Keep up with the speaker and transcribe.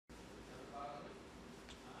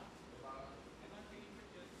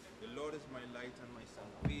light and my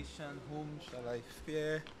salvation. Whom shall I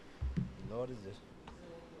fear? The Lord is it.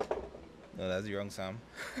 No, that's the wrong psalm.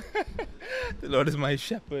 The Lord is my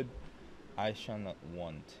shepherd. I shall not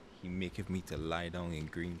want. He maketh me to lie down in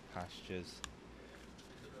green pastures.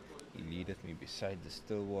 He leadeth me beside the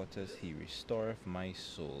still waters. He restoreth my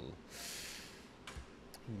soul.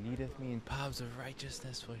 He leadeth me in paths of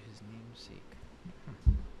righteousness for his name's sake.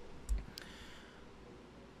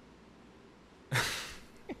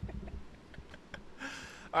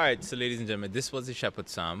 All right, so ladies and gentlemen, this was the Shepherd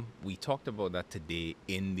Psalm. We talked about that today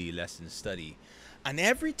in the lesson study. And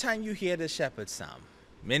every time you hear the Shepherd Psalm,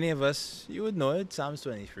 many of us, you would know it, Psalms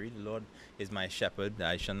 23, the Lord is my shepherd,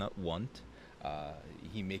 I shall not want.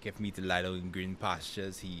 He maketh me to lie down in green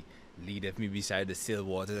pastures. He leadeth me beside the still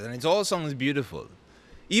waters. And it all sounds beautiful.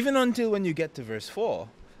 Even until when you get to verse 4,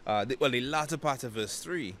 the latter part of verse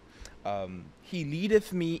 3, he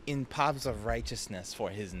leadeth me in paths of righteousness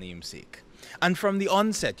for his name's sake. And from the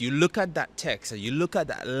onset, you look at that text and you look at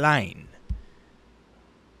that line,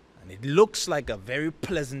 and it looks like a very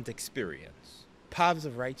pleasant experience. Paths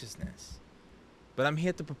of righteousness. But I'm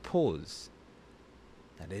here to propose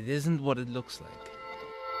that it isn't what it looks like.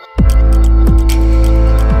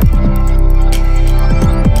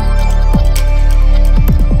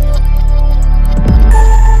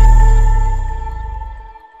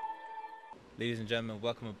 Ladies and gentlemen,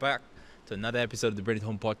 welcome back to another episode of the Bring It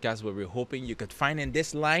Home podcast, where we're hoping you could find in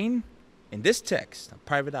this line, in this text, a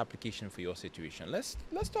private application for your situation. Let's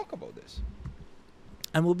talk about this.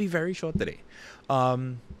 And we'll be very short today.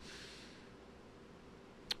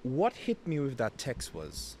 What hit me with that text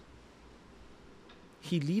was,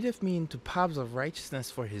 he leadeth me into paths of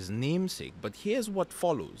righteousness for his name's sake. But here's what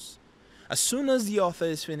follows. As soon as the author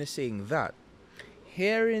is finished saying that,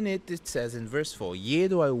 here in it says in verse 4, Yea,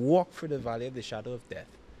 though I walk through the valley of the shadow of death,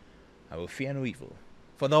 I will fear no evil,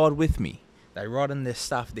 for thou art with me. Thy rod and thy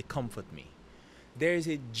staff, they comfort me. There is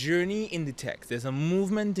a journey in the text. There's a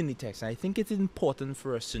movement in the text. And I think it's important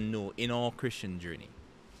for us to know in our Christian journey.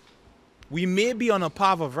 We may be on a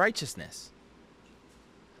path of righteousness,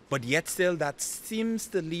 but yet still that seems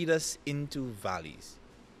to lead us into valleys.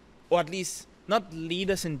 Or at least, not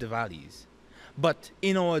lead us into valleys, but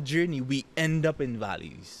in our journey, we end up in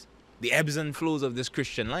valleys. The ebbs and flows of this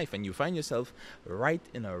Christian life, and you find yourself right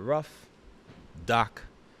in a rough, dark,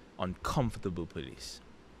 uncomfortable place.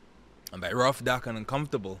 And by rough, dark, and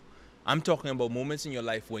uncomfortable, I'm talking about moments in your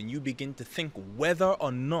life when you begin to think whether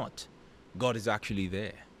or not God is actually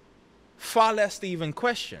there. Far less to even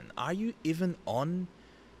question, are you even on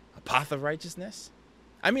a path of righteousness?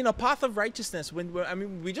 I mean, a path of righteousness when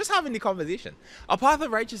we're just having the conversation. A path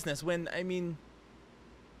of righteousness when,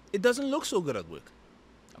 it doesn't look so good at work.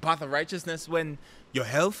 A path of righteousness when your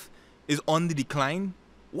health is on the decline.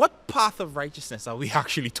 What path of righteousness are we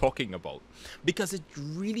actually talking about? Because it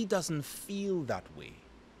really doesn't feel that way.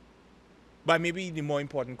 But maybe the more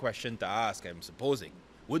important question to ask, I'm supposing,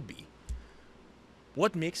 would be,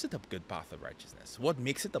 what makes it a good path of righteousness? What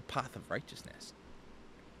makes it a path of righteousness?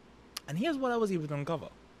 And here's what I was able to uncover.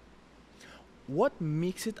 What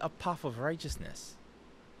makes it a path of righteousness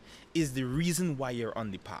is the reason why you're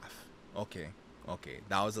on the path. Okay,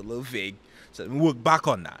 that was a little vague. So we'll work back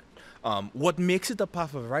on that. What makes it a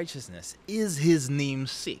path of righteousness is his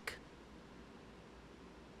name's sake.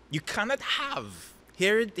 You cannot have,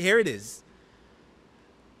 here it is,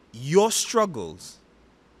 your struggles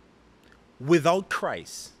without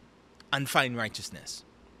Christ and find righteousness.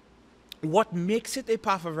 What makes it a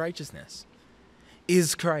path of righteousness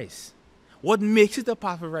is Christ. What makes it a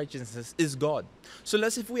path of righteousness is God. So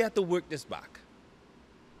if we had to work this back,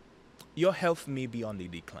 your health may be on the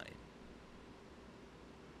decline.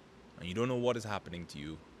 And you don't know what is happening to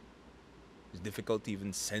you. It's difficult to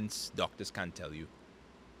even sense. Doctors can't tell you.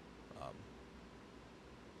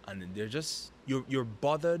 And they're just, you're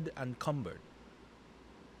bothered and cumbered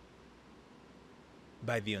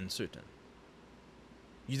by the uncertain.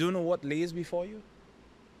 You don't know what lays before you.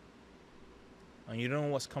 And you don't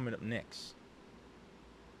know what's coming up next.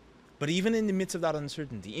 But even in the midst of that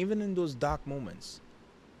uncertainty, even in those dark moments,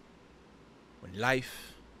 when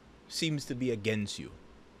life seems to be against you,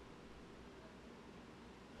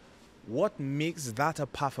 what makes that a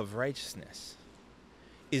path of righteousness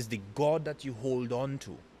is the God that you hold on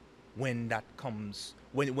to when that comes,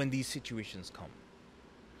 when these situations come.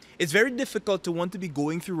 It's very difficult to want to be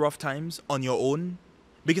going through rough times on your own,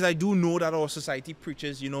 because I do know that our society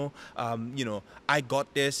preaches, I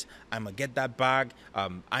got this, I'm going to get that bag,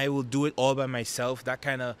 I will do it all by myself, that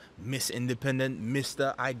kind of Miss Independent,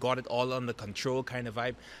 Mr. I got it all under control kind of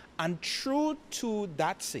vibe. And true to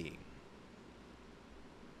that saying,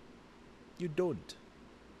 you don't.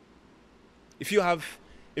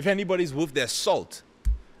 If anybody's worth their salt,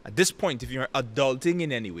 at this point, if you're adulting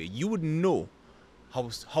in any way, you would know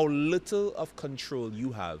how little of control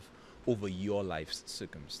you have over your life's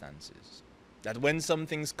circumstances. That when some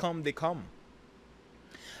things come, they come.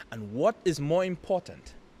 And what is more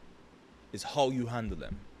important is how you handle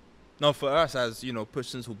them. Now, for us as,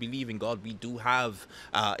 persons who believe in God, we do have,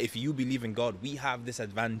 if you believe in God, we have this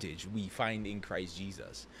advantage we find in Christ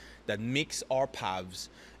Jesus that makes our paths,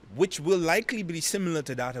 which will likely be similar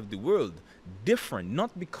to that of the world, different,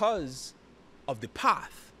 not because of the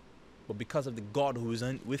path, but because of the God who is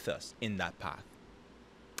with us in that path.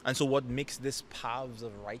 And so what makes this paths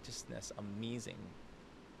of righteousness amazing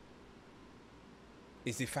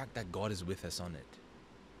is the fact that God is with us on it.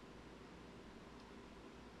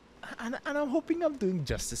 And I'm hoping I'm doing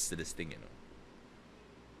justice to this thing,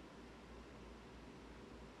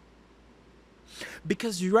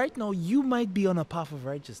 Because right now, you might be on a path of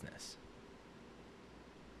righteousness.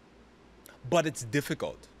 But it's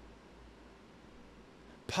difficult.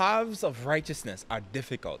 Paths of righteousness are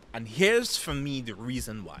difficult. And here's for me the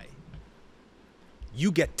reason why.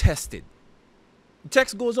 You get tested. The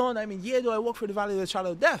text goes on, do I walk through the valley of the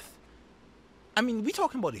shadow of death? We're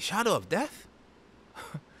talking about the shadow of death.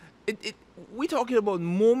 We're talking about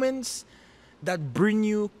moments that bring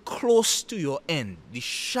you close to your end, the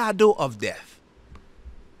shadow of death.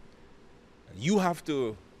 You have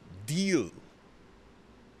to deal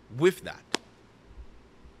with that.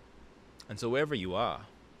 And so wherever you are,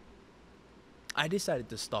 I decided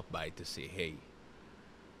to stop by to say, hey,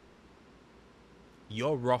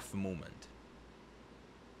 your rough moment,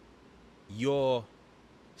 your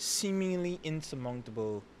seemingly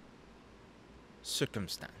insurmountable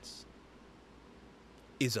circumstance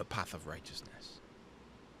is a path of righteousness.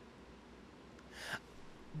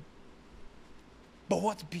 But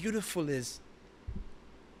what's beautiful is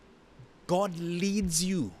God leads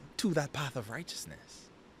you to that path of righteousness.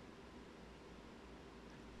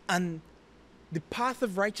 And the path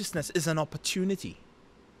of righteousness is an opportunity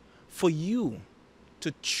for you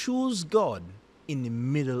to choose God in the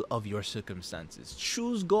middle of your circumstances.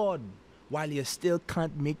 Choose God while you still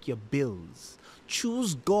can't make your bills.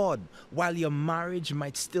 Choose God while your marriage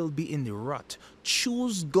might still be in the rut.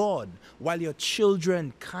 Choose God while your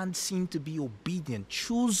children can't seem to be obedient.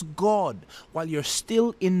 Choose God while you're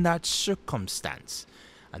still in that circumstance.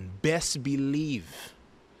 And best believe,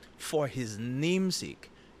 for his namesake,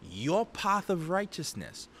 your path of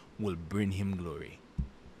righteousness will bring him glory.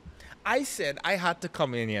 I said I had to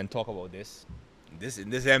come in here and talk about this in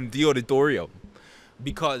this empty auditorium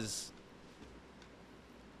because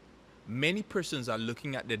many persons are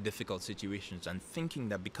looking at their difficult situations and thinking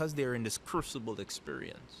that because they're in this crucible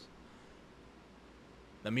experience,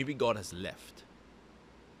 that maybe God has left.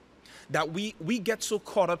 That we get so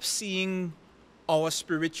caught up seeing our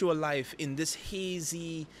spiritual life in this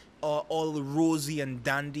hazy, all rosy and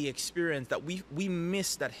dandy experience that we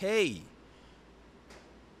miss that, hey,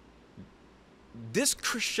 this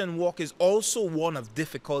Christian walk is also one of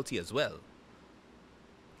difficulty as well.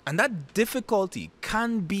 And that difficulty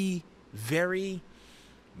can be very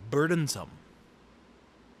burdensome.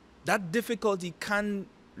 That difficulty can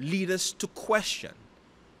lead us to question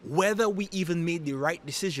whether we even made the right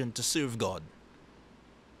decision to serve God.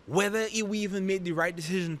 Whether we even made the right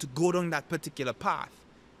decision to go down that particular path.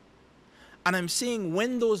 And I'm saying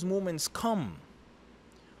when those moments come,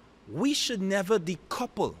 we should never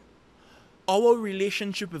decouple our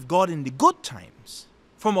relationship with God in the good times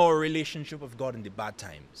from our relationship with God in the bad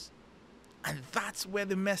times. And that's where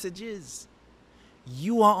the message is.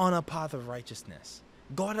 You are on a path of righteousness.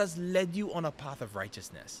 God has led you on a path of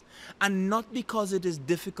righteousness. And not because it is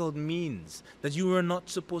difficult means that you are not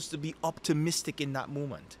supposed to be optimistic in that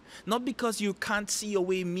moment. Not because you can't see your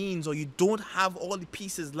way means or you don't have all the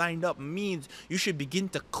pieces lined up means you should begin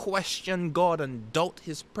to question God and doubt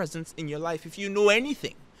his presence in your life. If you know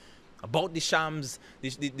anything about the Psalms,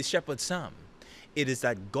 the shepherd's psalm, it is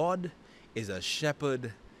that God is a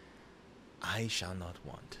shepherd I shall not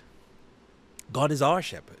want. God is our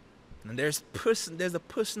shepherd. And there's a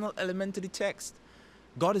personal element to the text.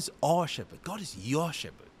 God is our shepherd. God is your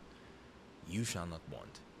shepherd. You shall not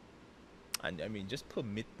want. And just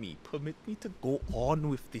permit me to go on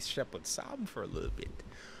with this shepherd psalm for a little bit.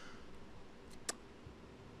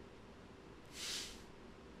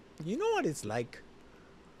 You know what it's like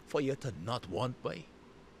for you to not want, boy?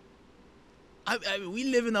 We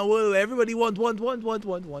live in a world where everybody want.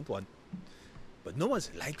 But no one's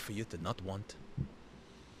like for you to not want.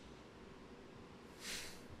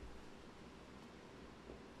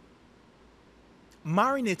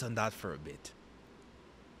 Marinate on that for a bit.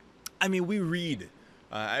 We read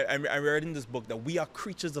I read in this book that we are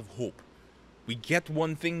creatures of hope. We get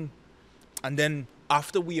one thing, and then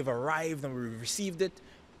after we have arrived and we received it,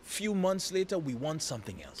 few months later, we want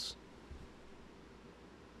something else.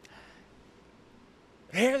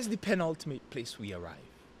 Here's the penultimate place we arrive.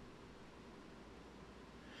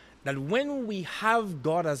 That when we have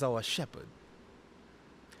God as our shepherd,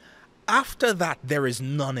 after that, there is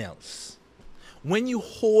none else. When you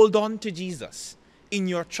hold on to Jesus in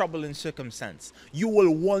your trouble and circumstance, you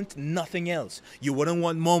will want nothing else. You wouldn't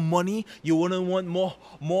want more money. You wouldn't want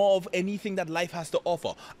more of anything that life has to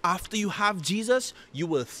offer. After you have Jesus, you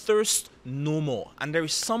will thirst no more. And there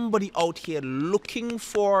is somebody out here looking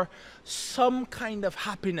for some kind of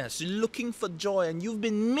happiness, looking for joy, and you've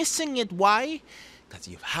been missing it. Why? Because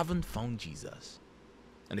you haven't found Jesus.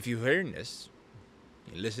 And if you're hearing this,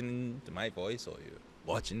 you're listening to my voice, or you're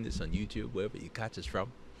watching this on YouTube, wherever you catch us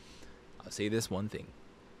from, I'll say this one thing.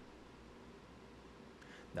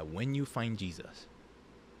 That when you find Jesus,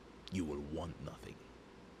 you will want nothing.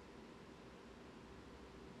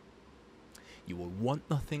 You will want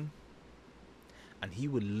nothing, and he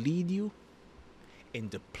will lead you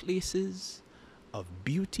into places of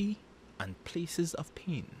beauty and places of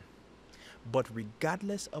pain. But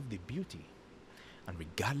regardless of the beauty and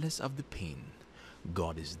regardless of the pain,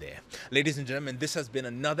 God is there. Ladies and gentlemen, this has been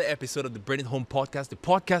another episode of the Bring It Home podcast, the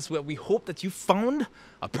podcast where we hope that you found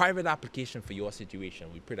a private application for your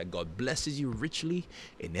situation. We pray that God blesses you richly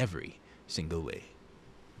in every single way.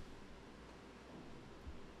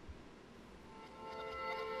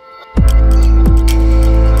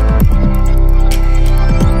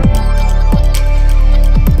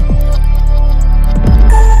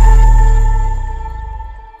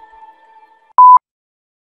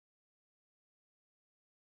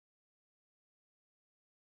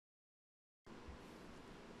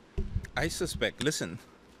 I suspect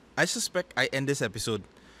I end this episode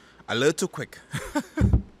a little too quick.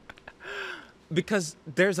 Because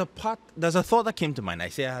there's a thought that came to mind. I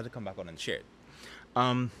say I had to come back on and share it.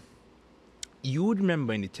 You would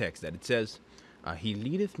remember in the text that it says, he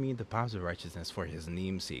leadeth me in the paths of righteousness for his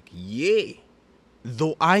name's sake. Yea,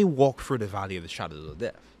 though I walk through the valley of the shadows of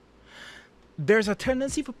death. There's a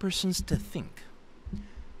tendency for persons to think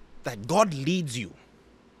that God leads you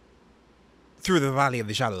through the valley of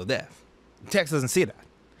the shadow of death. The text doesn't say that.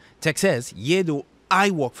 The text says, yea, though I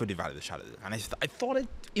walk through the valley of the shadow of death. And I thought it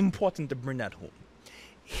important to bring that home.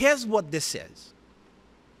 Here's what this says.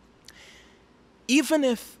 Even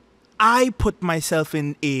if I put myself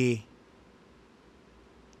even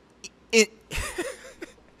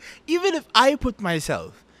if I put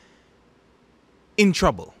myself in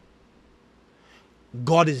trouble,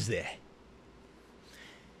 God is there.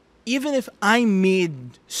 Even if I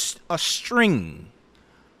made a string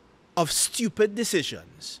of stupid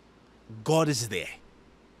decisions, God is there.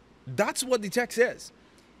 That's what the text says.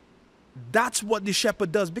 That's what the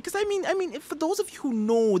shepherd does. Because I mean, for those of you who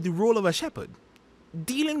know the role of a shepherd,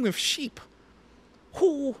 dealing with sheep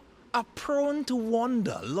who are prone to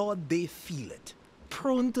wander, Lord, they feel it.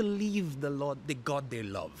 Prone to leave the God they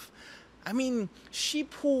love. I mean,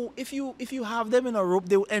 sheep who, if you have them in a rope,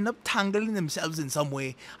 they will end up tangling themselves in some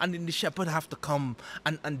way, and then the shepherd have to come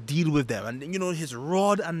and deal with them. And his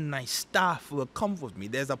rod and my staff will comfort me.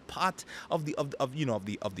 There's a part of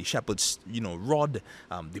the shepherd's rod,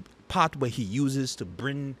 the part where he uses to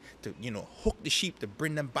hook the sheep to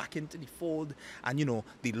bring them back into the fold, and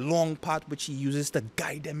the long part which he uses to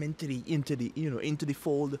guide them into the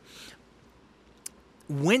fold.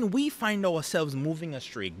 When we find ourselves moving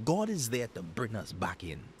astray, God is there to bring us back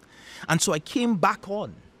in. And so I came back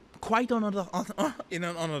on, quite in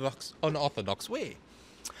an unorthodox way,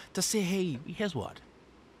 to say, hey, here's what.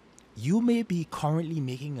 You may be currently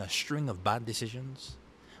making a string of bad decisions,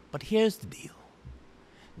 but here's the deal.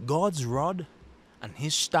 God's rod and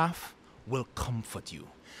his staff will comfort you.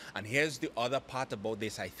 And here's the other part about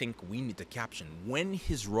this I think we need to caption. When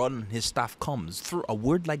his rod and his staff comes through a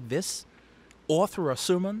word like this, or through a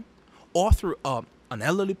sermon, or through an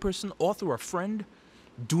elderly person, or through a friend,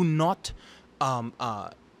 do not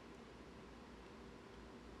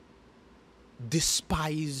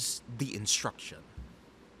despise the instruction.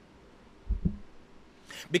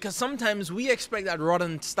 Because sometimes we expect that rod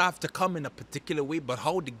and staff to come in a particular way, but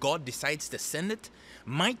how God decides to send it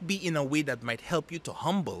might be in a way that might help you to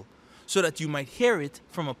humble, so that you might hear it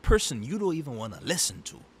from a person you don't even want to listen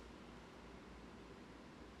to.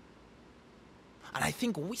 And I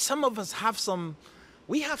think some of us have some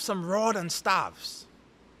rod and staffs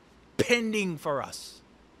pending for us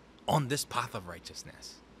on this path of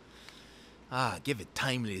righteousness. Give it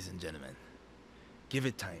time, ladies and gentlemen. Give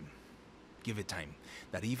it time. Give it time.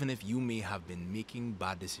 That even if you may have been making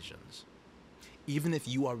bad decisions, even if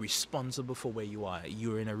you are responsible for where you are,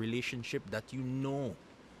 you're in a relationship that you know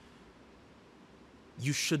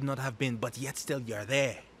you should not have been, but yet still you're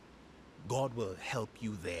there. God will help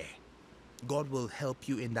you there. God will help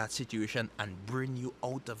you in that situation and bring you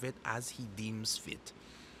out of it as He deems fit.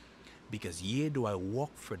 Because yea, though I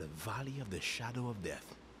walk through the valley of the shadow of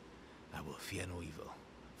death, I will fear no evil.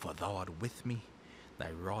 For thou art with me,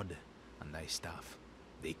 thy rod and thy staff,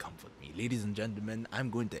 they comfort me. Ladies and gentlemen, I'm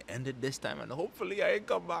going to end it this time, and hopefully I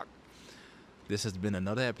come back. This has been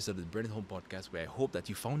another episode of the Bring It Home podcast, where I hope that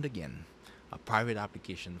you found again a private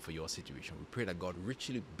application for your situation. We pray that God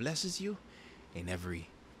richly blesses you in every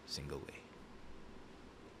single way.